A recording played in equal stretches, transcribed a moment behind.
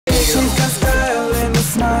She's got style and a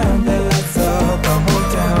smile that lights up the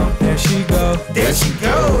whole town. There she go, there she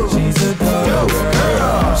goes. She's a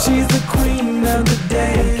go-girl. She's the queen of the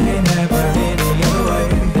day. Can't have her any other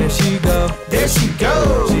way. There she go, there she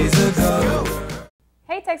goes. She's a go-girl.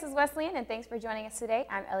 Hey Texas Wesleyan, and thanks for joining us today.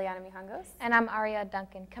 I'm Eliana Mijangos. And I'm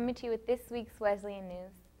Duncan, coming to you with this week's Wesleyan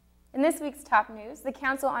News. In this week's top news, the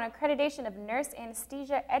Council on Accreditation of Nurse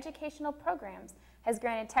Anesthesia Educational Programs has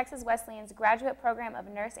granted Texas Wesleyan's graduate program of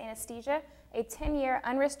nurse anesthesia a 10-year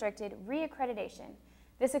unrestricted re-accreditation.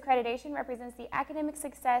 This accreditation represents the academic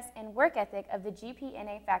success and work ethic of the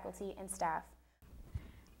GPNA faculty and staff.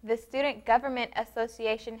 The Student Government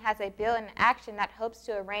Association has a bill in action that hopes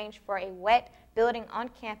to arrange for a wet building on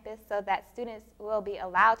campus so that students will be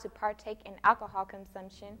allowed to partake in alcohol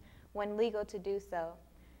consumption when legal to do so.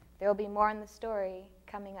 There will be more on the story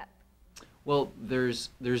coming up. Well, there's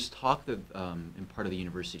talk that in part of the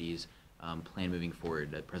university's plan moving forward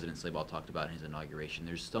that President Slabaugh talked about in his inauguration.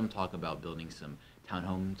 There's some talk about building some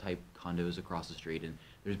townhome type condos across the street, and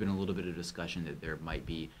there's been a little bit of discussion that there might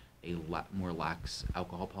be a more lax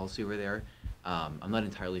alcohol policy over there. I'm not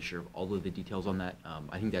entirely sure of all of the details on that.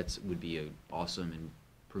 I think that would be an awesome and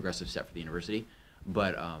progressive step for the university,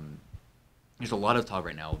 but there's a lot of talk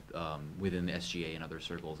right now within the SGA and other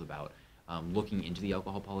circles about looking into the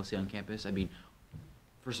alcohol policy on campus. I mean,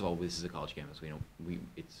 first of all, this is a college campus.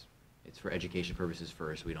 It's for education purposes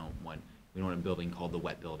first. We don't want a building called the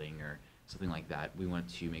wet building or something like that. We want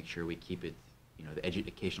to make sure we keep it, the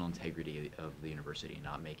educational integrity of the university, and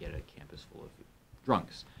not make it a campus full of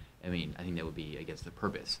drunks. I mean, I think that would be against the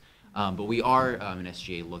purpose. But we are in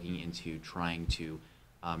SGA looking into trying to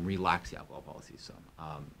relax the alcohol policy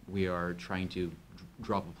some. We are trying to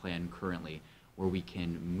drop a plan currently where we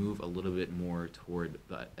can move a little bit more toward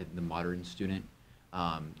the modern student,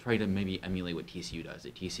 trying to maybe emulate what TCU does.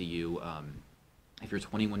 At TCU, if you're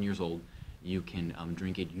 21 years old, you can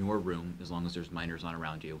drink in your room as long as there's minors not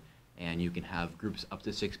around you, and you can have groups up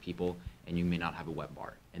to 6 people, and you may not have a wet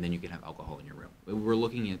bar, and then you can have alcohol in your room. We're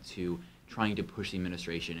looking into trying to push the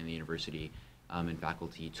administration and the university and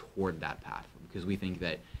faculty toward that path, because we think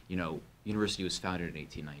that, university was founded in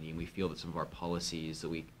 1890, and we feel that some of our policies that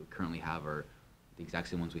we currently have are the exact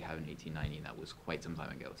same ones we have in 1890, and that was quite some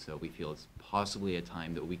time ago. So we feel it's possibly a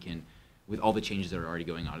time that we can, with all the changes that are already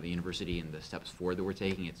going on at the university and the steps forward that we're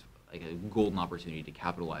taking, it's like a golden opportunity to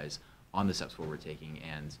capitalize on the steps forward we're taking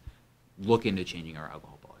and look into changing our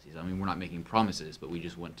alcohol policies. I mean, we're not making promises, but we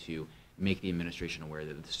just want to make the administration aware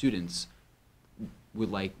that the students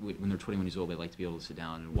would like, when they're 21 years old, they like to be able to sit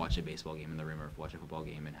down and watch a baseball game in the room or watch a football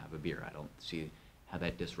game and have a beer. I don't see how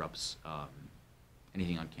that disrupts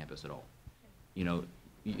anything on campus at all.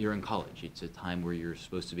 You're in college. It's a time where you're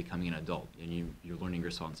supposed to be becoming an adult, and you're learning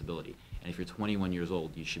responsibility. And if you're 21 years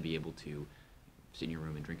old, you should be able to sit in your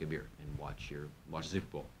room and drink a beer and watch the Super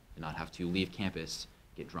Bowl and not have to leave campus,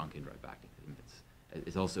 get drunk, and drive back. I think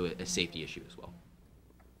it's also a safety issue as well.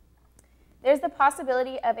 There's the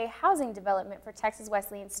possibility of a housing development for Texas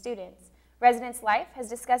Wesleyan students. Residence Life has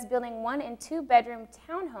discussed building 1- and 2-bedroom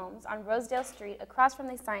townhomes on Rosedale Street across from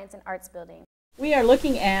the Science and Arts Building. We are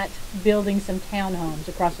looking at building some townhomes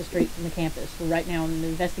across the street from the campus. We're right now in the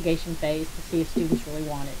investigation phase to see if students really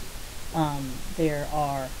want it. There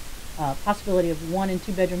are possibility of 1- and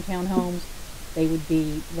 2-bedroom townhomes. They would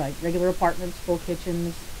be like regular apartments, full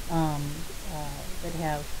kitchens, that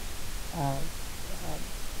have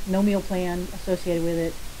no meal plan associated with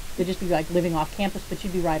it. They'd just be like living off campus, but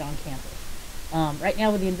you'd be right on campus. Right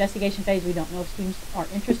now with the investigation phase, we don't know if students are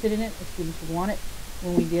interested in it, if students would want it.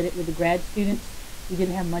 When we did it with the grad students, we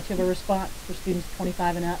didn't have much of a response for students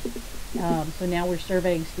 25 and up. So now we're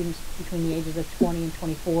surveying students between the ages of 20 and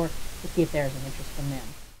 24 to see if there's an interest from them.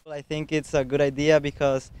 Well, I think it's a good idea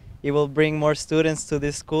because it will bring more students to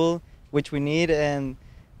this school, which we need.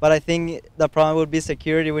 But I think the problem would be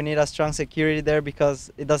security. We need a strong security there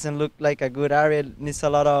because it doesn't look like a good area. It needs a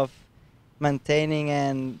lot of maintaining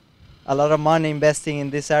and a lot of money investing in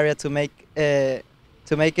this area to make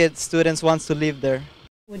it students want to live there.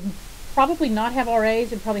 Would probably not have RAs.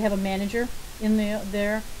 It'd probably have a manager in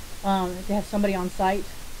there to have somebody on site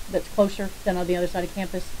that's closer than on the other side of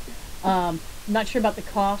campus. I'm not sure about the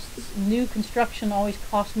costs. New construction always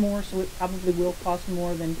costs more, so it probably will cost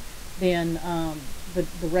more than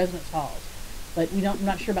the residence halls. But I'm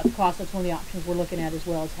not sure about the cost. That's one of the options we're looking at as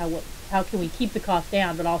well, is how can we keep the cost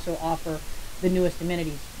down but also offer the newest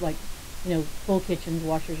amenities like full kitchens,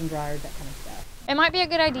 washers and dryers, that kind of stuff. It might be a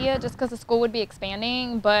good idea just because the school would be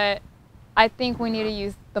expanding, but I think we need to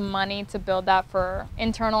use the money to build that for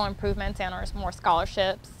internal improvements and more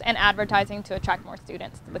scholarships and advertising to attract more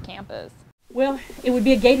students to the campus. Well, it would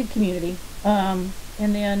be a gated community, and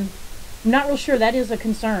And then I'm not real sure, that is a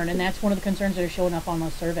concern, and that's one of the concerns that are showing up on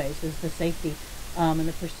those surveys, is the safety and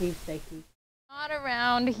the perceived safety. Not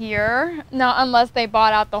around here, not unless they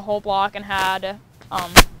bought out the whole block and had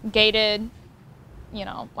gated, you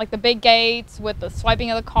know, like the big gates with the swiping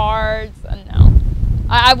of the cards. No,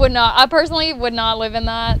 I would not. I personally would not live in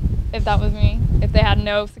that if that was me, if they had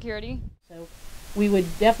no security. So we would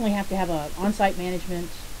definitely have to have a on-site management,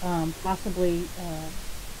 possibly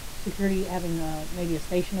security, having maybe a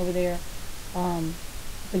station over there.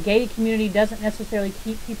 The gated community doesn't necessarily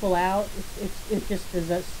keep people out. It just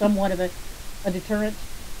is somewhat of a deterrent.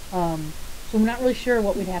 So I'm not really sure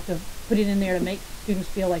what we'd have to put it in there to make students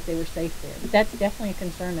feel like they were safe there. But that's definitely a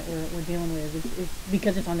concern that we're dealing with, is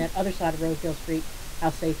because it's on that other side of Rosehill Street. How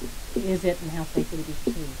safe is it, and how safe would it be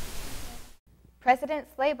perceived? President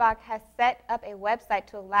Slaybach has set up a website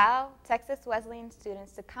to allow Texas Wesleyan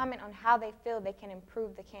students to comment on how they feel they can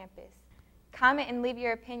improve the campus. Comment and leave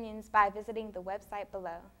your opinions by visiting the website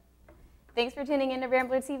below. Thanks for tuning in to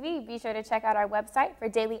Rambler TV. Be sure to check out our website for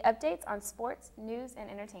daily updates on sports, news, and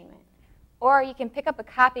entertainment. Or you can pick up a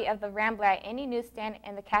copy of the Rambler at any newsstand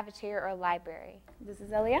in the cafeteria or library. This is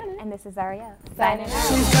Eliana. And this is Ariel. Signing out.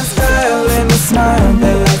 She's got style and a smile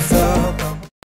that lights up